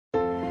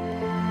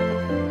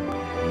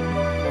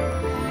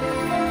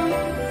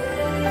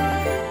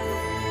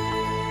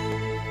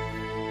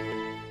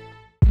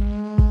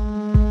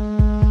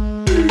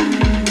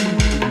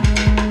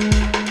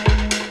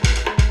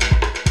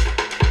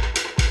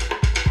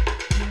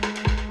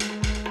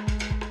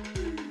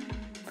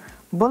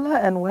Bulla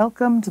and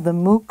welcome to the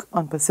MOOC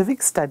on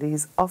Pacific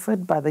Studies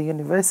offered by the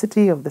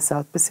University of the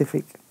South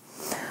Pacific.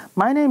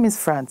 My name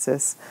is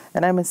Francis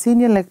and I'm a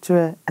senior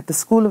lecturer at the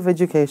School of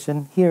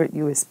Education here at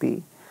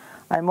USP.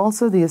 I'm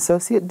also the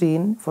Associate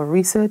Dean for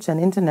Research and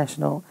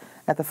International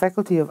at the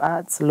Faculty of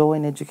Arts, Law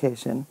and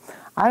Education.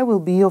 I will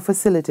be your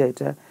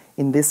facilitator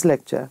in this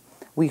lecture.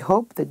 We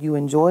hope that you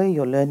enjoy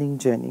your learning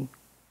journey.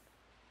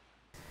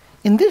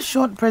 In this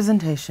short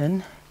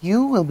presentation,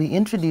 you will be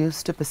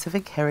introduced to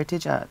Pacific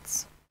Heritage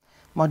Arts.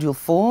 Module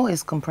 4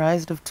 is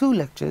comprised of 2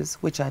 lectures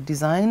which are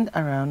designed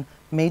around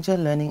major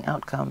learning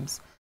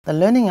outcomes. The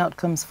learning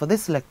outcomes for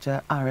this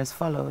lecture are as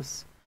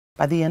follows.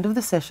 By the end of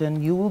the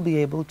session, you will be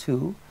able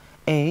to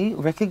A.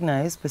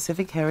 Recognize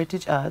Pacific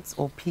Heritage Arts,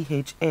 or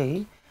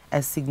PHA,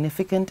 as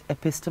significant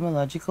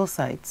epistemological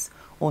sites,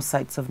 or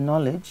sites of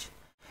knowledge.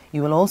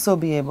 You will also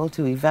be able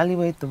to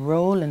evaluate the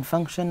role and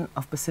function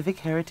of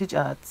Pacific Heritage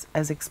Arts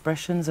as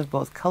expressions of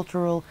both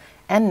cultural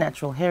and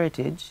natural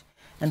heritage.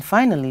 And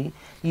finally,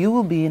 you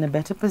will be in a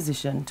better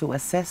position to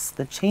assess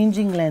the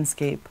changing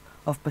landscape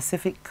of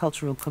Pacific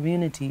cultural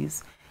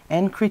communities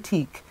and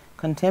critique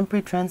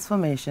contemporary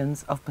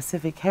transformations of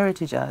Pacific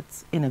heritage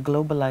arts in a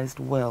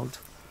globalized world.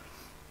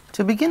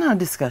 To begin our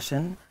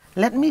discussion,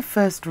 let me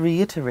first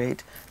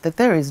reiterate that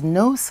there is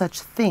no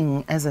such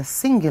thing as a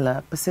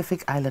singular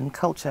Pacific Island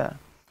culture.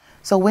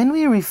 So when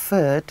we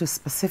refer to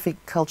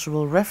specific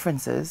cultural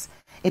references,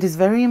 it is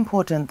very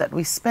important that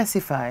we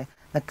specify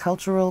the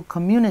cultural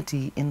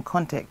community in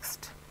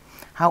context.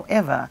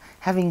 However,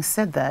 having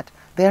said that,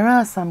 there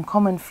are some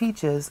common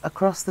features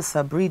across the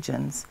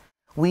sub-regions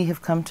we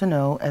have come to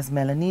know as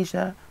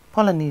Melanesia,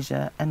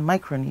 Polynesia, and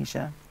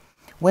Micronesia.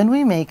 When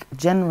we make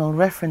general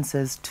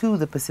references to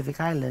the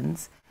Pacific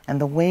Islands and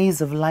the ways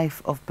of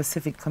life of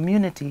Pacific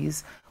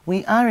communities,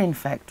 we are in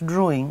fact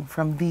drawing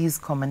from these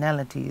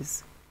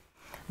commonalities.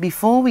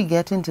 Before we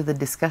get into the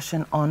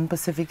discussion on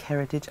Pacific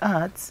Heritage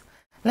Arts,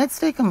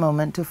 let's take a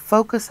moment to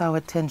focus our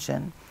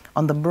attention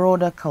on the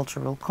broader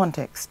cultural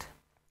context.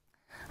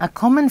 A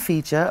common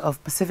feature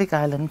of Pacific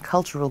Island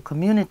cultural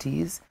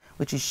communities,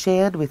 which is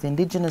shared with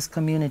indigenous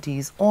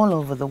communities all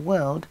over the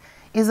world,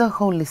 is a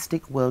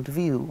holistic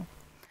worldview.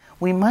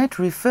 We might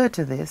refer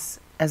to this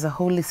as a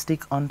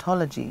holistic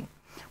ontology,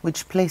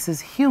 which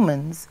places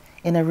humans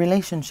in a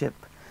relationship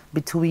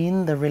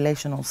between the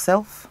relational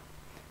self,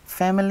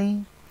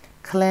 family,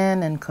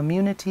 clan and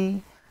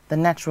community, the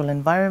natural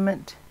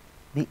environment,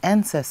 the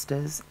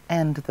ancestors,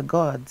 and the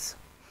gods.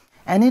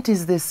 And it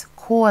is this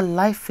core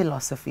life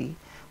philosophy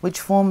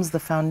which forms the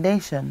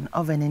foundation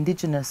of an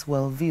indigenous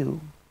worldview.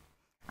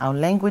 Our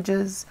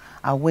languages,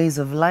 our ways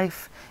of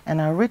life,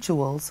 and our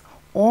rituals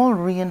all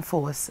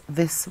reinforce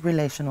this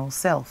relational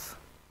self.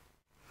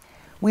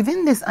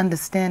 Within this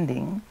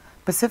understanding,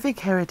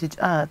 Pacific Heritage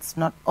Arts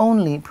not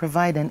only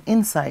provide an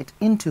insight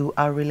into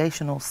our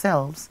relational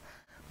selves,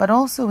 but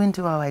also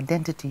into our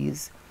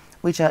identities,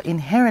 which are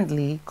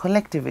inherently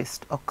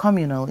collectivist or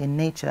communal in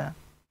nature.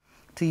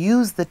 To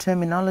use the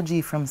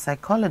terminology from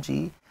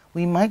psychology,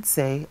 we might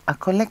say a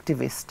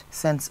collectivist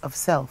sense of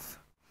self.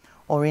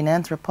 Or in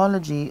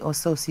anthropology or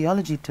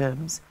sociology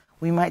terms,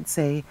 we might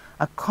say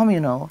a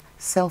communal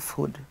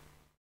selfhood.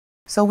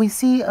 So we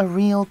see a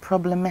real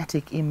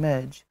problematic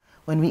emerge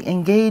when we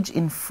engage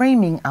in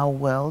framing our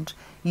world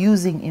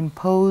using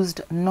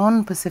imposed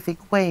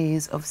non-Pacific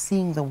ways of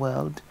seeing the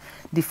world,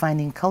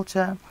 defining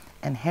culture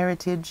and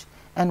heritage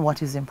and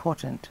what is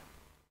important.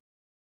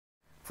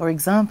 For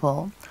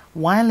example,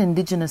 while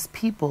indigenous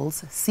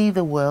peoples see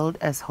the world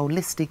as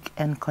holistic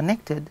and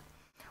connected,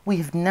 we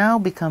have now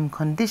become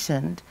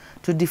conditioned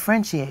to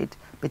differentiate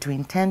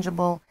between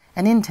tangible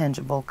and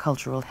intangible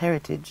cultural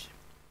heritage.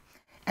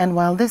 And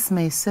while this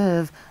may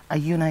serve a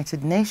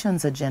United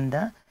Nations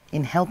agenda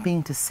in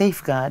helping to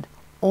safeguard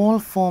all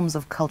forms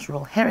of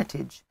cultural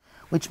heritage,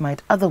 which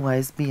might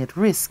otherwise be at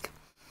risk,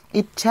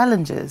 it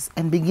challenges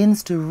and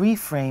begins to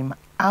reframe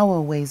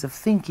our ways of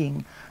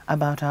thinking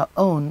about our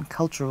own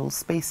cultural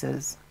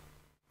spaces.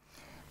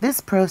 This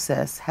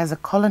process has a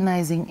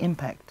colonizing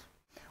impact,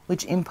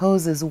 which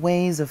imposes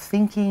ways of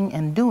thinking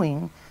and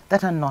doing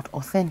that are not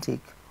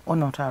authentic or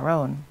not our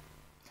own.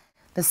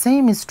 The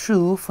same is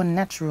true for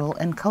natural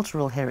and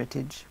cultural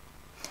heritage.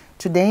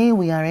 Today,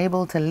 we are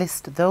able to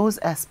list those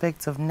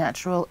aspects of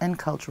natural and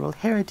cultural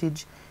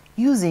heritage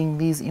using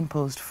these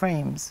imposed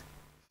frames.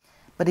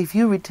 But if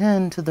you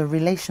return to the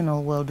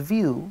relational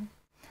worldview,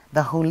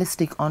 the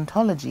holistic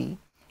ontology,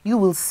 you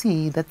will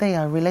see that they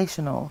are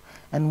relational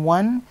and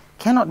one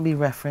cannot be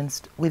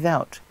referenced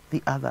without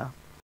the other.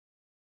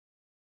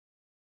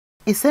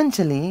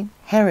 Essentially,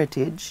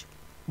 heritage,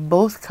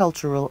 both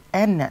cultural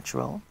and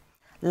natural,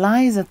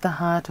 lies at the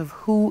heart of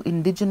who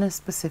indigenous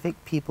Pacific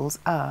peoples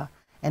are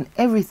and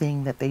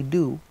everything that they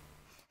do.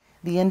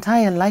 The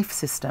entire life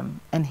system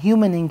and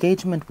human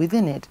engagement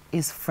within it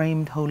is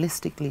framed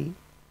holistically.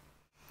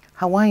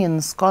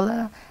 Hawaiian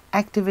scholar,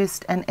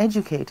 activist, and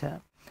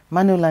educator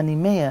Manulani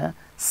Meyer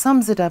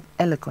sums it up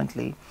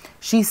eloquently.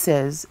 She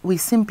says, "We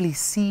simply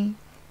see,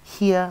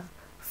 hear,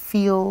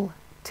 feel,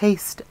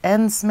 taste,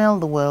 and smell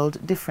the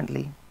world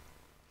differently."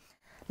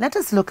 Let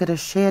us look at a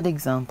shared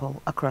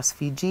example across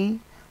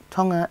Fiji,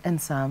 Tonga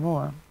and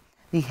Samoa,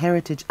 the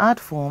heritage art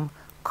form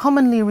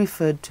commonly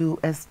referred to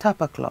as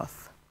tapa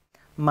cloth,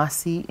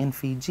 masi in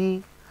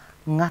Fiji,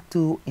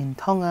 ngatu in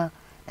Tonga,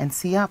 and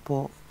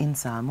siapo in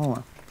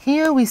Samoa.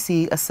 Here we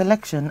see a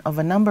selection of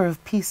a number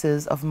of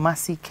pieces of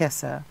masi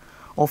kesa,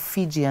 or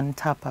Fijian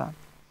tapa.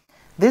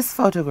 This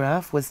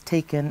photograph was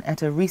taken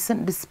at a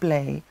recent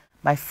display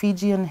by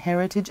Fijian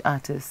heritage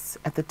artists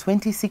at the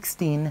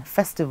 2016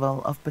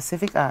 Festival of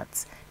Pacific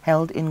Arts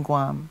held in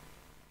Guam.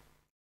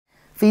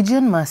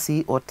 Fijian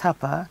masi or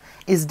tapa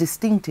is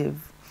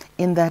distinctive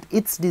in that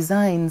its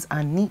designs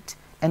are neat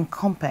and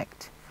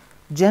compact,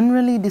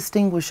 generally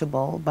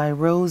distinguishable by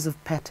rows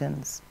of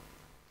patterns.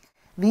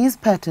 These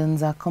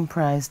patterns are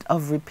comprised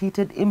of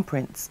repeated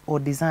imprints or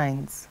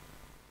designs.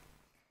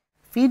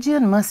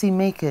 Fijian masi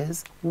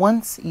makers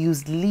once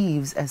used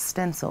leaves as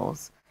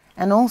stencils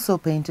and also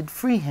painted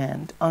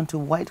freehand onto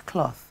white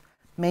cloth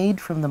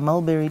made from the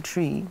mulberry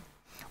tree,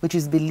 which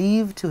is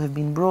believed to have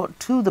been brought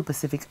to the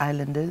Pacific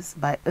Islanders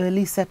by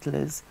early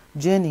settlers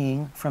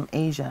journeying from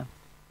Asia.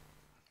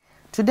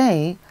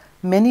 Today,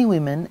 many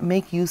women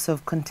make use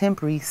of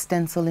contemporary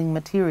stenciling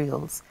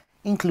materials,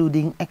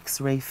 including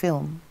X-ray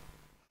film.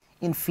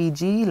 In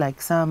Fiji,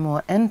 like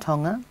Samoa and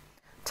Tonga,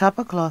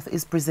 tapa cloth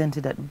is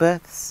presented at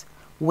births,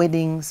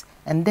 weddings,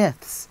 and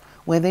deaths,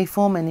 where they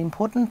form an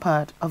important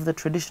part of the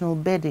traditional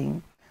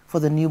bedding for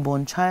the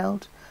newborn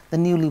child, the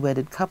newly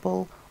wedded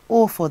couple,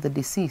 or for the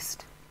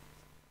deceased.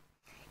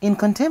 In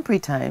contemporary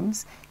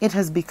times, it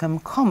has become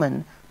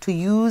common to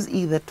use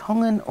either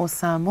Tongan or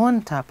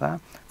Samoan tapa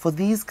for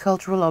these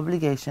cultural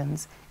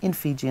obligations in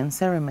Fijian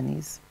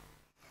ceremonies.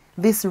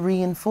 This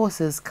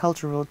reinforces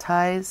cultural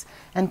ties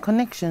and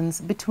connections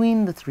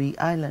between the three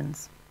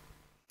islands.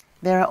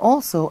 There are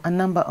also a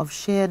number of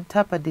shared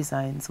tapa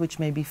designs which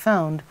may be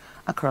found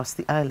across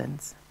the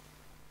islands.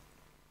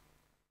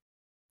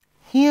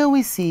 Here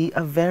we see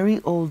a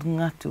very old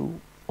ngatu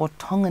or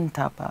Tongan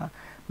tapa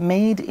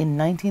made in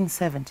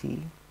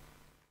 1970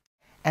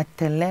 at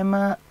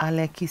Telema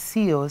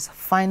Alekisio's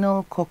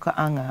final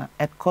koka'anga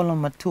at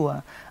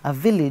Kolomatua, a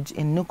village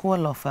in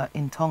Nuku'alofa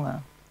in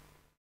Tonga.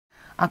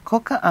 A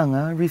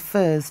koka'anga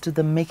refers to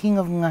the making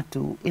of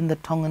ngatu in the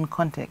Tongan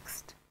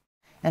context,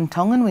 and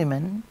Tongan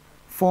women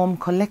form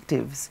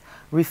collectives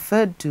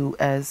referred to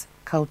as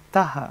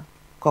kautaha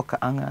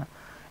koka'anga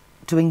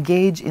to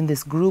engage in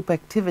this group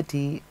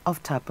activity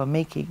of tapa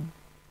making.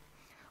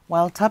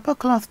 While tapa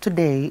cloth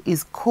today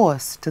is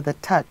coarse to the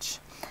touch,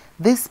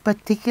 this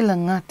particular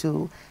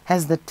ngatu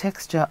has the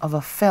texture of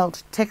a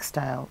felt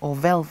textile or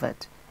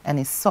velvet and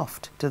is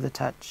soft to the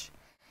touch.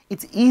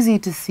 It's easy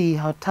to see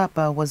how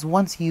tapa was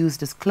once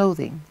used as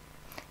clothing,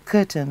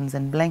 curtains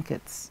and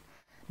blankets.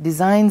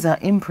 Designs are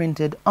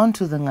imprinted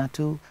onto the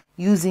ngatu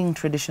using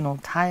traditional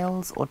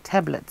tiles or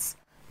tablets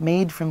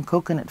made from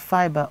coconut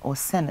fiber or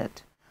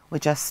sennet,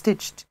 which are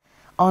stitched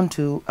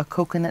onto a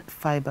coconut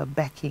fiber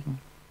backing.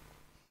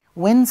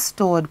 When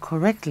stored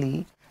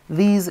correctly,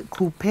 these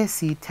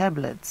kupesi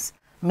tablets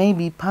may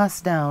be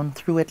passed down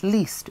through at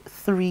least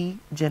 3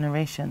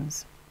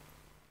 generations.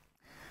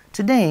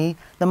 Today,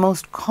 the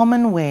most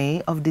common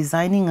way of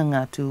designing a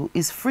ngatu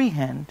is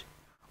freehand,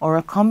 or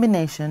a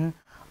combination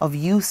of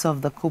use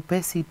of the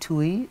kupesi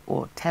tui,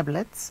 or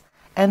tablets,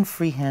 and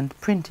freehand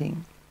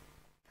printing.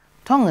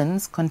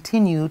 Tongans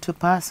continue to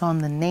pass on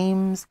the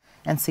names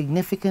and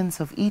significance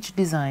of each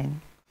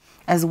design,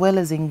 as well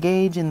as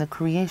engage in the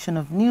creation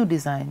of new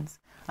designs,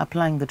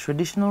 applying the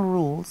traditional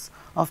rules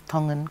of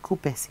Tongan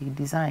kupesi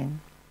design.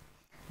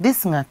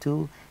 This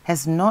ngatu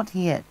has not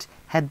yet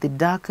had the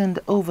darkened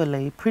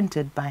overlay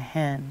printed by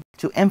hand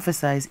to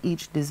emphasize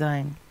each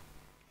design.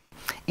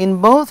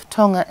 In both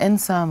Tonga and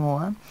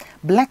Samoa,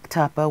 black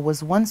tapa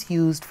was once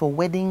used for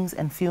weddings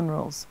and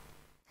funerals.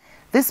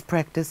 This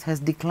practice has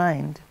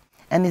declined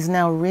and is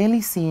now rarely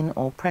seen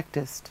or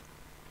practiced.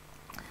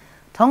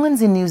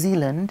 Tongans in New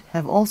Zealand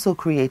have also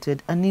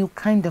created a new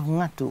kind of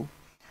ngatu,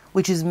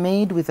 which is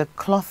made with a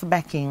cloth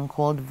backing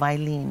called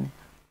vailene.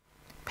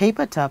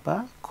 Paper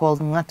tapa, called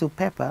ngatu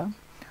pepper,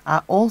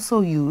 are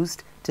also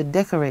used to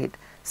decorate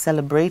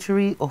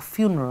celebratory or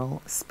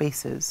funeral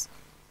spaces.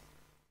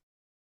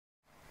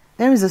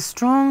 There is a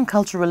strong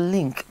cultural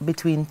link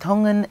between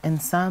Tongan and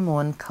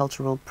Samoan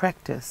cultural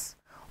practice,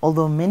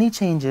 although many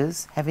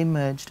changes have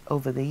emerged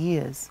over the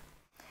years.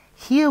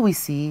 Here we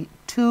see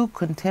 2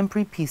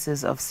 contemporary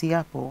pieces of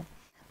siapo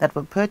that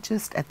were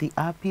purchased at the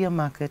Apia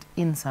market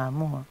in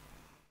Samoa.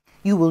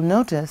 You will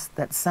notice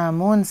that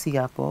Samoan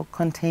siapo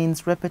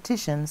contains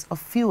repetitions of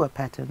fewer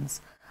patterns,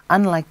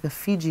 unlike the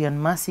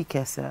Fijian masi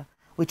kesa,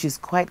 which is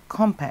quite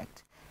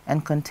compact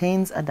and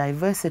contains a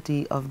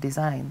diversity of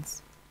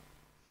designs.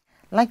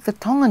 Like the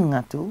Tongan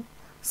ngatu,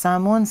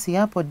 Samoan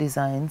siapo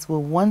designs were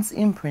once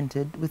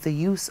imprinted with the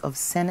use of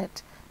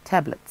sennet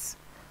tablets,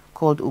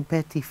 called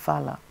upeti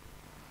fala.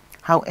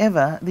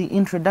 However, the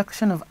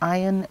introduction of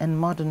iron and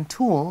modern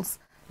tools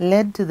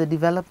led to the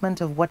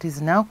development of what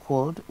is now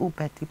called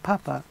upeti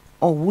papa,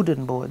 or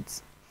wooden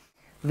boards.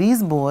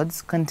 These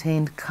boards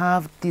contained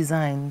carved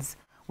designs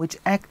which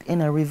act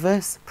in a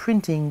reverse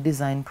printing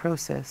design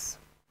process.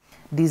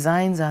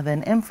 Designs are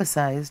then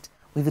emphasized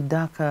with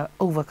darker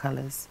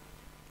overcolors.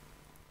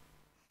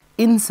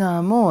 In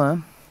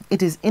Samoa,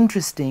 it is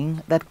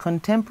interesting that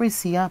contemporary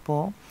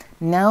siapo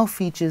now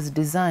features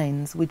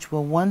designs which were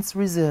once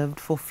reserved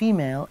for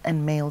female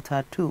and male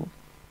tattoo.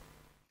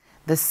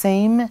 The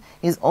same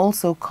is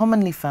also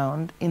commonly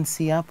found in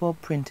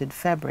siapo printed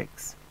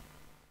fabrics.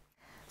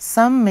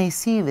 Some may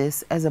see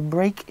this as a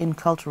break in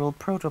cultural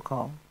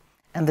protocol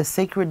and the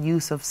sacred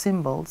use of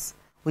symbols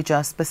which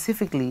are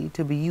specifically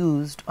to be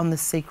used on the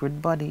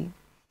sacred body,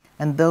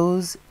 and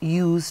those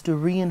used to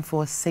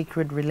reinforce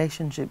sacred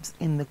relationships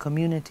in the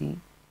community.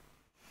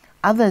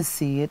 Others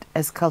see it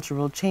as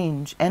cultural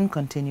change and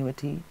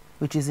continuity,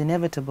 which is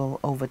inevitable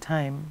over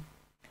time.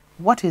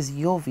 What is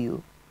your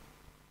view?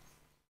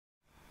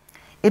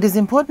 It is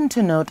important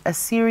to note a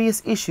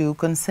serious issue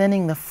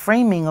concerning the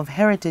framing of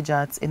heritage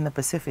arts in the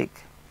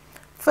Pacific.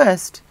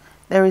 First,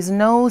 there is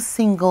no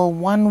single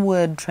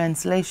one-word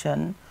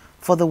translation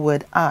for the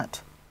word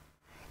art.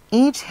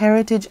 Each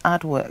heritage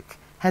artwork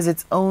has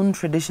its own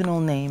traditional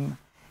name,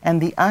 and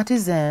the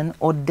artisan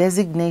or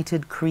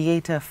designated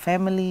creator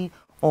family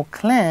or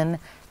clan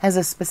has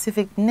a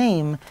specific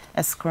name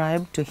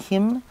ascribed to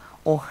him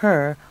or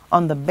her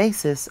on the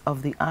basis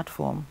of the art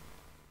form.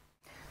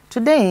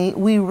 Today,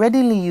 we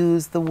readily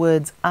use the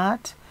words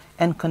art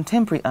and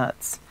contemporary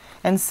arts,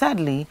 and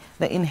sadly,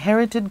 the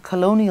inherited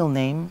colonial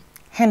name,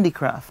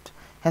 handicraft,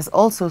 has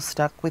also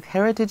stuck with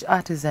heritage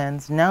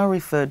artisans now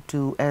referred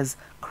to as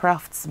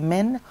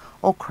craftsmen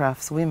or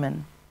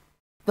craftswomen.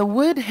 The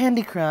word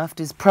handicraft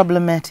is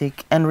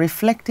problematic and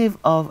reflective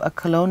of a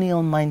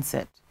colonial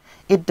mindset.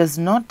 It does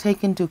not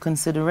take into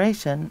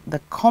consideration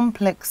the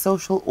complex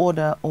social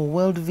order or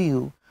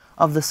worldview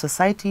of the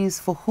societies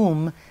for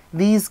whom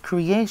these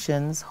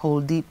creations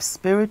hold deep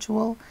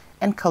spiritual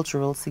and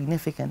cultural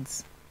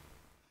significance.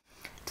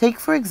 Take,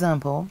 for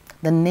example,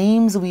 the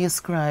names we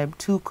ascribe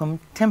to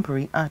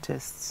contemporary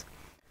artists.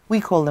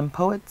 We call them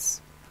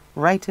poets,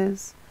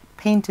 writers,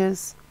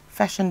 painters,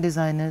 fashion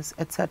designers,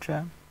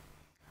 etc.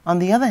 On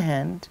the other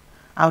hand,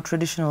 our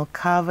traditional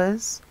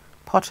carvers,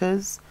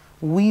 potters,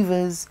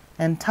 weavers,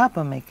 and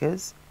tapa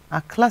makers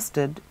are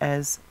clustered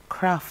as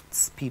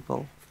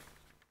craftspeople.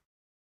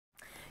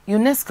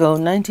 UNESCO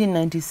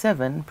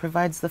 1997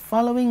 provides the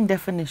following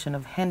definition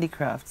of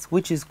handicrafts,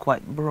 which is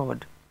quite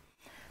broad.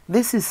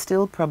 This is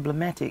still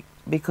problematic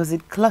because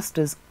it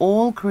clusters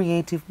all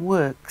creative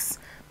works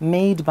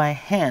made by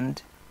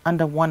hand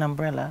under one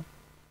umbrella.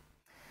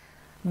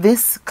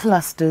 This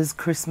clusters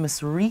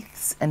Christmas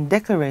wreaths and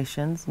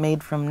decorations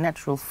made from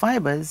natural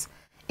fibers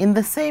in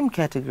the same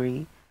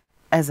category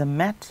as a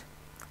mat,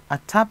 a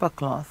tapa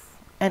cloth,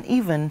 and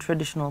even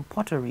traditional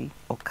pottery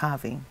or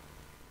carving.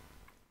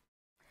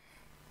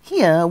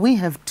 Here we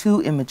have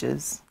two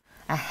images,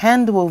 a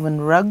hand-woven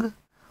rug,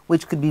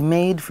 which could be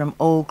made from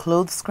old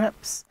clothes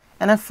scraps,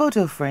 and a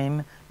photo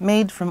frame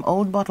made from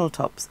old bottle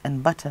tops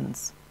and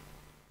buttons.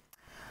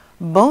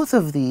 Both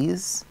of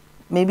these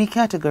may be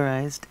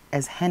categorized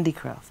as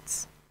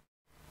handicrafts.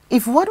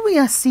 If what we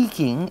are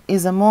seeking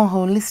is a more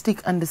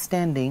holistic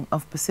understanding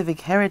of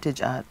Pacific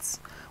heritage arts,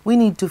 we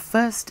need to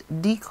first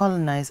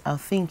decolonize our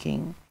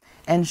thinking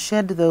and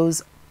shed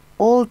those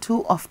all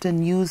too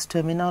often used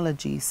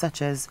terminology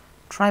such as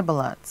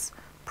tribal arts,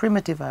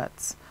 primitive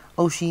arts,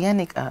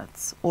 oceanic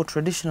arts, or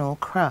traditional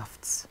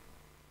crafts.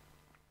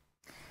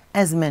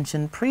 As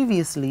mentioned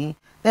previously,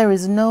 there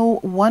is no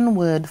one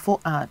word for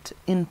art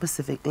in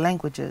Pacific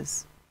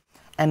languages.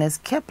 And as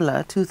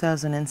Kepler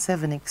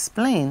 2007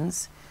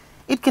 explains,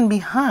 it can be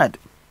hard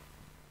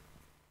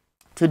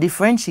to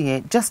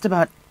differentiate just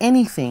about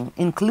anything,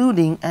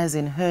 including, as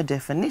in her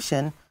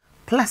definition,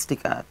 plastic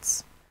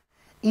arts,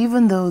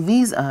 even though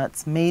these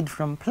arts made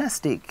from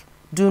plastic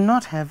do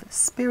not have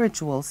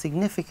spiritual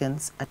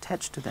significance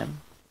attached to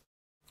them.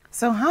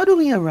 So how do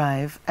we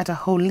arrive at a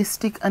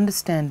holistic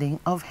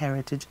understanding of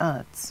heritage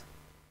arts?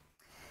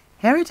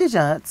 Heritage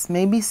arts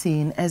may be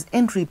seen as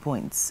entry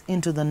points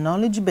into the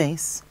knowledge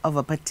base of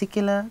a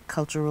particular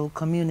cultural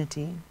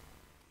community.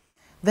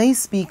 They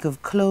speak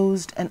of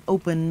closed and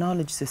open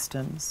knowledge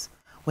systems,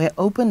 where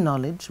open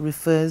knowledge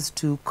refers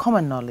to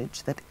common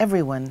knowledge that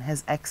everyone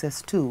has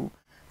access to,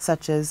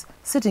 such as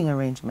sitting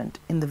arrangement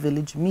in the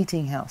village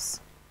meeting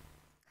house.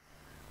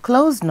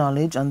 Closed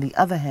knowledge, on the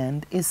other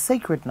hand, is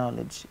sacred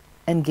knowledge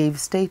and gave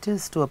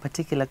status to a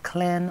particular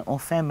clan or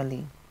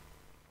family.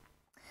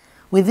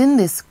 Within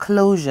this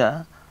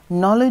closure,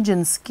 knowledge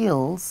and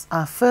skills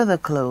are further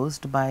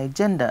closed by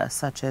gender,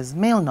 such as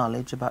male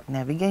knowledge about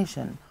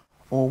navigation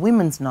or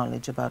women's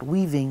knowledge about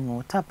weaving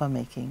or tapa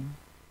making.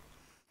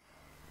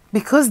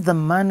 Because the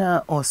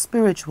mana or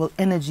spiritual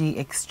energy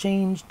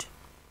exchanged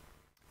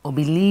or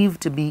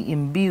believed to be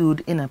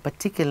imbued in a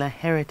particular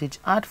heritage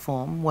art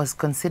form was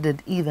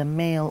considered either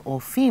male or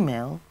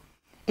female,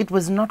 it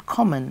was not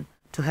common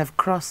to have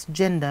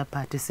cross-gender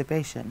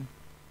participation.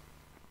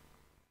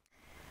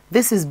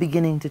 This is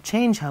beginning to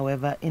change,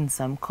 however, in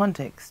some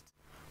contexts,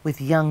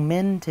 with young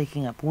men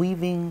taking up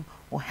weaving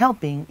or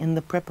helping in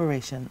the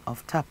preparation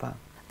of tapa.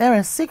 There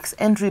are 6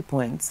 entry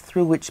points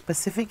through which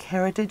Pacific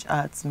heritage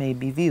arts may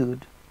be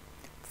viewed.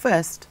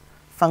 First,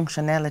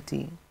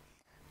 functionality.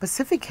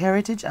 Pacific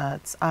heritage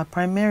arts are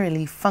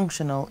primarily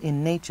functional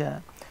in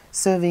nature,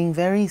 serving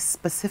very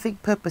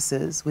specific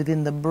purposes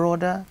within the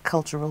broader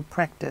cultural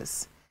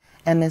practice,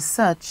 and as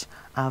such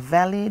are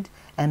valid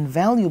and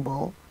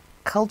valuable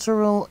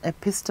cultural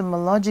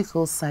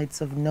epistemological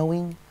sites of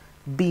knowing,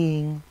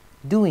 being,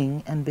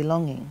 doing, and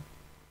belonging.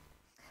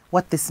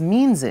 What this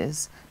means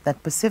is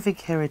that Pacific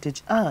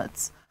heritage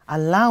arts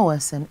allow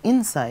us an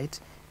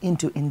insight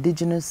into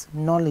indigenous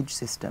knowledge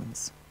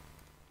systems.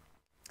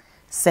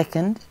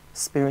 Second,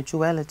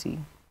 spirituality.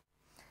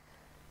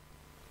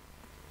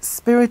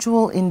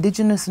 Spiritual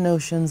indigenous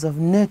notions of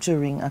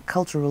nurturing a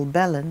cultural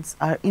balance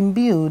are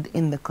imbued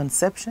in the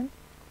conception,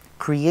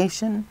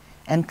 creation,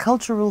 and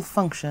cultural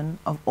function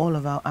of all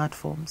of our art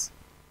forms.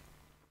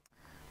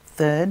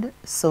 Third,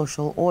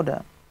 social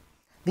order.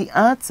 The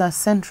arts are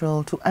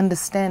central to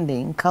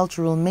understanding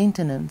cultural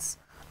maintenance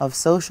of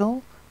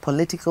social,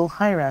 political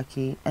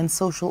hierarchy and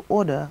social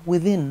order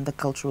within the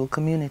cultural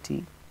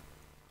community.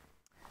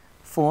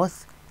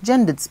 Fourth,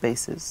 gendered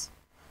spaces.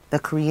 The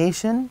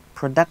creation,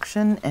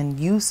 production, and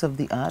use of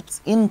the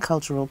arts in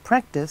cultural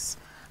practice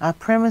are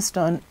premised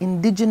on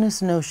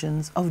indigenous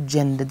notions of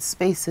gendered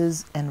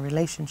spaces and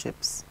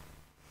relationships.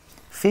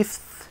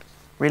 Fifth,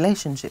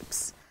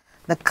 relationships.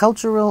 The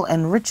cultural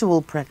and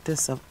ritual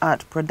practice of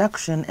art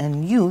production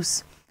and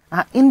use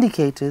are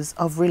indicators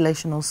of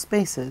relational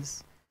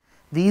spaces.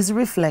 These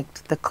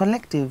reflect the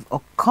collective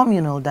or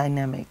communal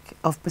dynamic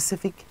of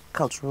Pacific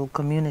cultural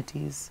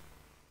communities.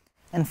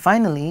 And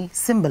finally,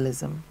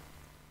 symbolism.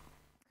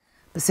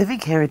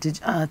 Pacific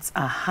heritage arts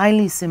are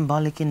highly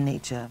symbolic in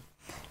nature,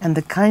 and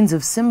the kinds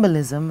of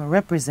symbolism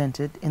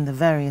represented in the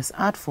various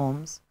art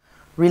forms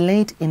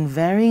relate in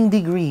varying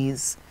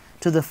degrees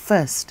to the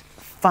first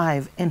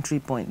 5 entry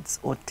points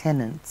or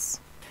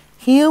tenets.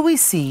 Here we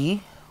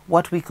see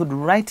what we could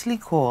rightly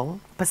call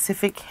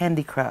Pacific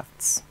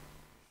handicrafts.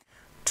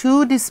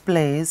 2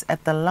 displays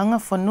at the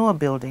Langafonua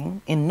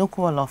building in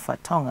Nuku'alofa,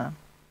 Tonga.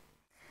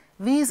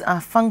 These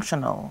are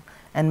functional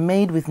and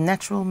made with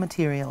natural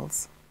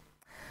materials.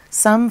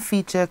 Some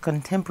feature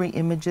contemporary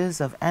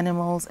images of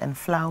animals and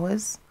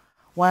flowers,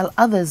 while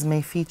others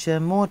may feature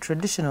more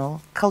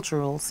traditional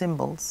cultural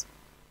symbols.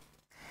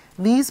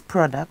 These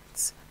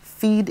products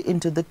feed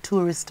into the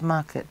tourist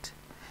market,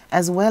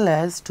 as well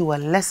as, to a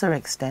lesser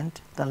extent,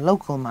 the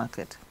local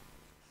market.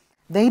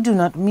 They do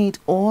not meet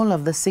all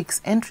of the 6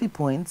 entry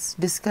points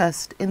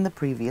discussed in the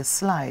previous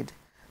slide.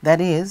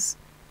 That is,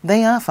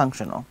 they are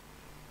functional.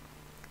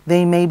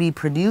 They may be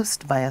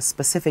produced by a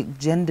specific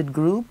gendered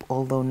group,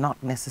 although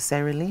not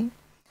necessarily,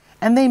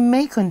 and they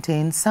may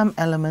contain some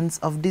elements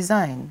of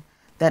design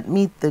that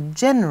meet the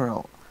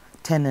general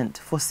tenet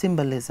for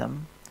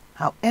symbolism.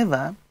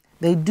 However,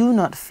 they do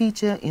not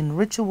feature in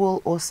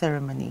ritual or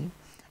ceremony,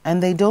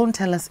 and they don't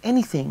tell us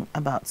anything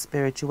about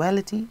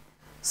spirituality,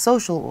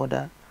 social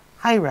order,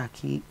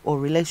 hierarchy, or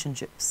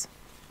relationships.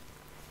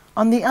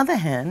 On the other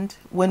hand,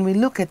 when we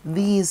look at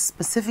these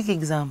specific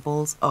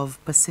examples of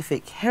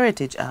Pacific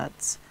heritage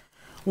arts,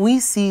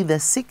 we see the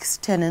 6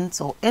 tenets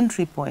or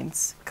entry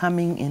points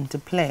coming into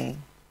play.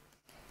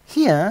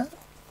 Here,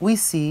 we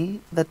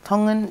see the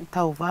Tongan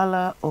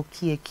tauvala or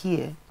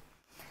kie.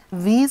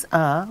 These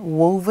are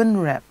woven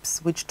wraps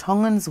which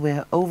Tongans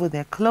wear over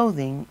their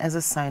clothing as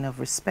a sign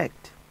of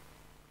respect.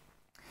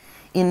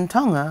 In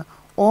Tonga,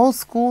 all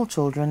school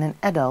children and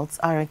adults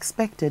are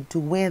expected to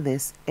wear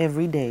this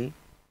every day.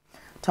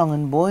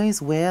 Tongan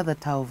boys wear the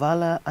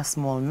tauvala, a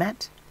small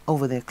mat,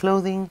 over their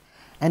clothing,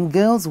 and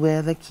girls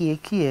wear the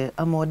kie,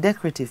 a more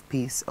decorative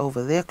piece,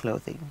 over their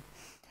clothing.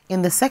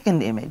 In the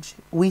second image,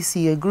 we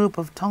see a group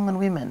of Tongan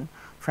women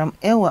from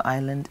Ewa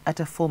Island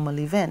at a formal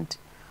event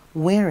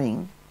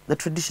wearing the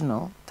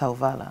traditional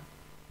tauvala.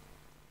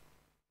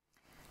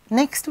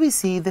 Next we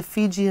see the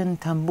Fijian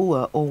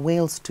tambua or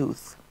whale's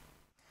tooth.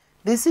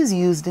 This is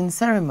used in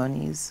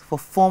ceremonies for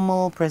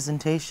formal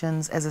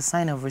presentations as a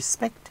sign of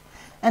respect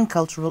and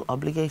cultural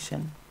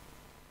obligation.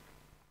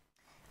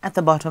 At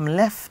the bottom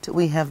left,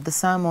 we have the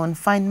Samoan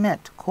fine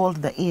mat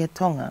called the ia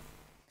tonga.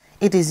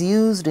 It is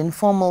used in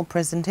formal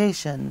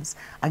presentations,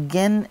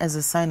 again as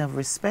a sign of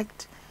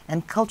respect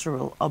and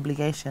cultural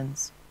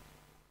obligations.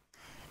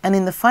 And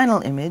in the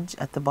final image,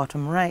 at the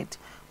bottom right,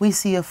 we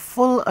see a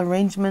full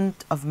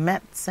arrangement of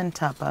mats and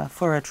tapa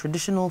for a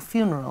traditional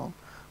funeral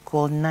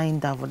called Nine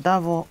Davo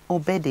Davo or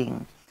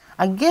bedding.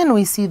 Again,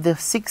 we see the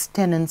 6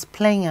 tenets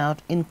playing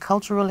out in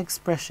cultural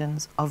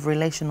expressions of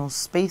relational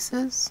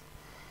spaces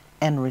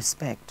and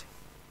respect.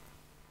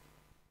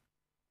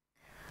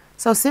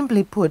 So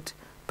simply put,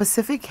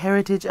 Pacific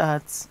heritage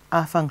arts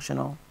are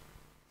functional.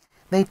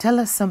 They tell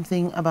us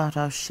something about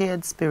our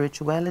shared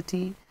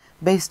spirituality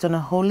based on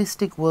a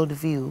holistic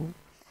worldview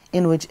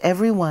in which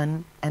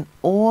everyone and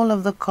all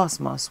of the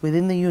cosmos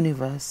within the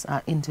universe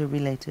are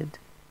interrelated.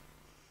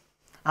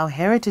 Our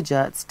heritage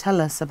arts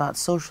tell us about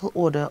social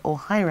order or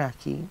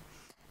hierarchy,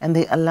 and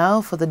they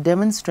allow for the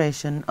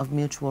demonstration of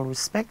mutual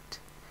respect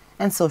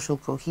and social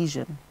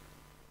cohesion.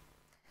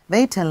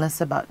 They tell us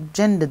about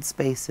gendered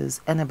spaces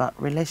and about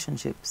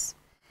relationships,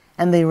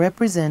 and they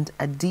represent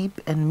a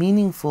deep and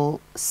meaningful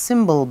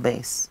symbol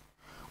base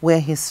where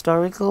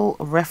historical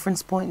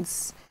reference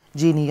points,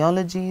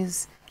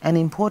 genealogies, and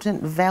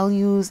important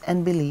values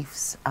and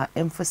beliefs are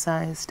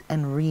emphasized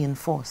and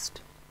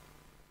reinforced.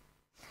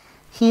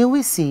 Here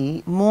we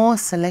see more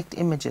select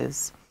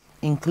images,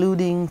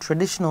 including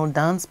traditional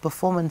dance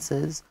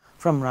performances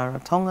from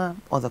Rarotonga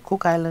or the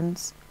Cook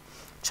Islands,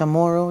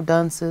 Chamorro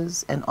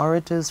dancers and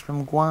orators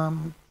from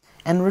Guam,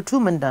 and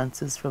Ratuman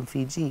dancers from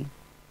Fiji.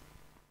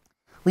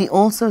 We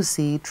also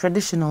see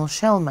traditional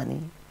shell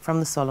money from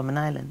the Solomon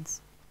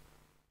Islands.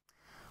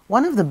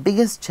 One of the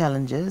biggest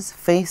challenges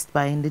faced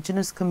by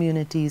indigenous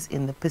communities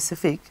in the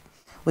Pacific,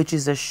 which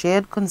is a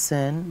shared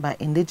concern by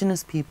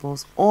indigenous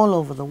peoples all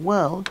over the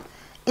world,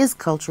 is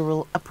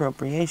cultural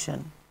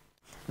appropriation.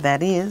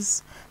 That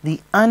is,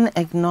 the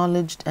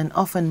unacknowledged and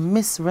often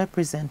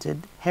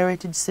misrepresented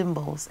heritage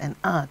symbols and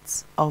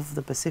arts of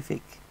the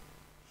Pacific.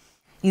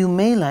 You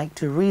may like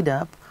to read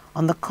up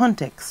on the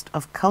context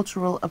of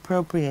cultural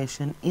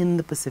appropriation in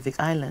the Pacific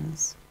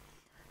Islands.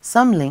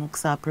 Some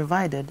links are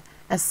provided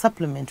as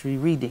supplementary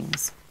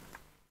readings.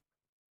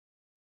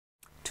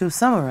 To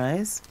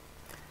summarize,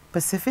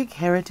 Pacific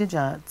heritage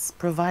arts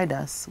provide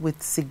us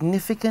with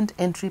significant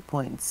entry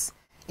points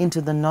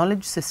into the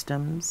knowledge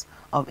systems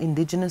of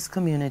indigenous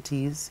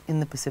communities in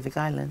the Pacific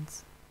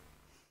Islands.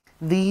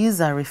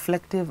 These are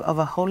reflective of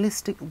a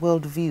holistic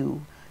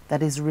worldview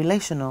that is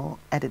relational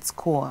at its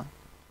core.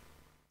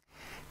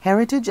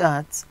 Heritage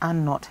arts are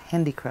not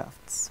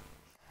handicrafts.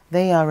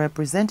 They are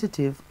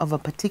representative of a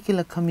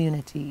particular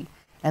community,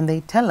 and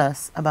they tell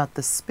us about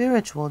the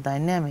spiritual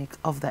dynamic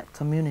of that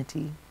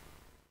community.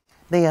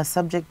 They are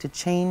subject to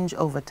change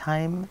over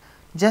time,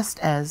 just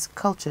as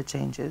culture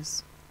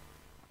changes.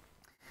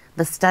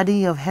 The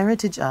study of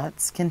heritage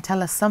arts can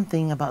tell us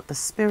something about the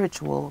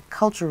spiritual,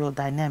 cultural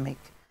dynamic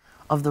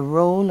of the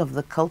role of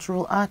the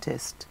cultural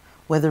artist,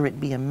 whether it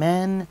be a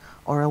man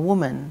or a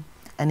woman,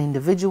 an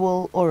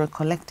individual or a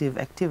collective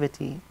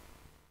activity.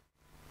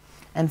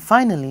 And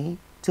finally,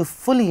 to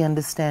fully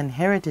understand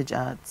heritage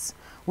arts,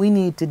 we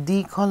need to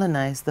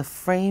decolonize the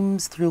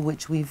frames through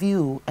which we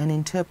view and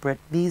interpret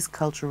these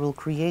cultural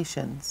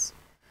creations,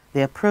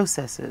 their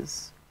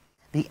processes,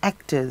 the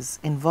actors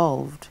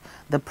involved,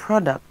 the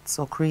products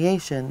or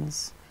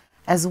creations,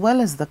 as well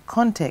as the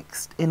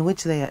context in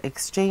which they are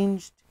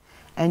exchanged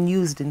and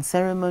used in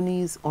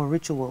ceremonies or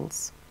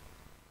rituals.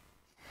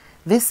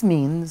 This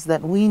means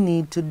that we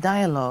need to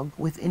dialogue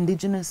with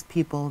indigenous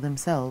people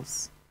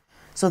themselves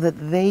so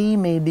that they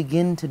may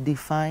begin to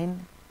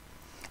define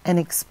and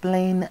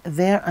explain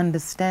their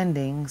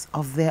understandings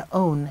of their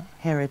own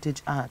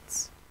heritage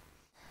arts.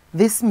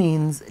 This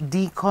means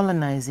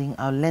decolonizing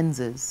our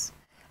lenses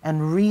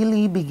and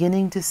really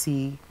beginning to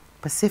see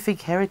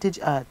Pacific heritage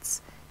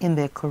arts in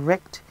their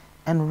correct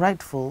and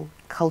rightful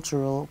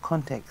cultural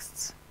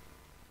contexts.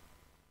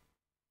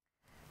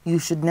 You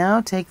should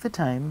now take the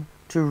time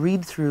to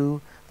read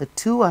through the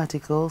 2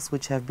 articles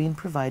which have been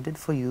provided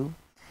for you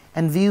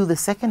and view the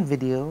second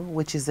video,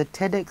 which is a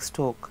TEDx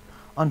talk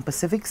on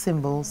Pacific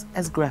symbols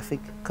as graphic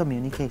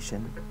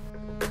communication.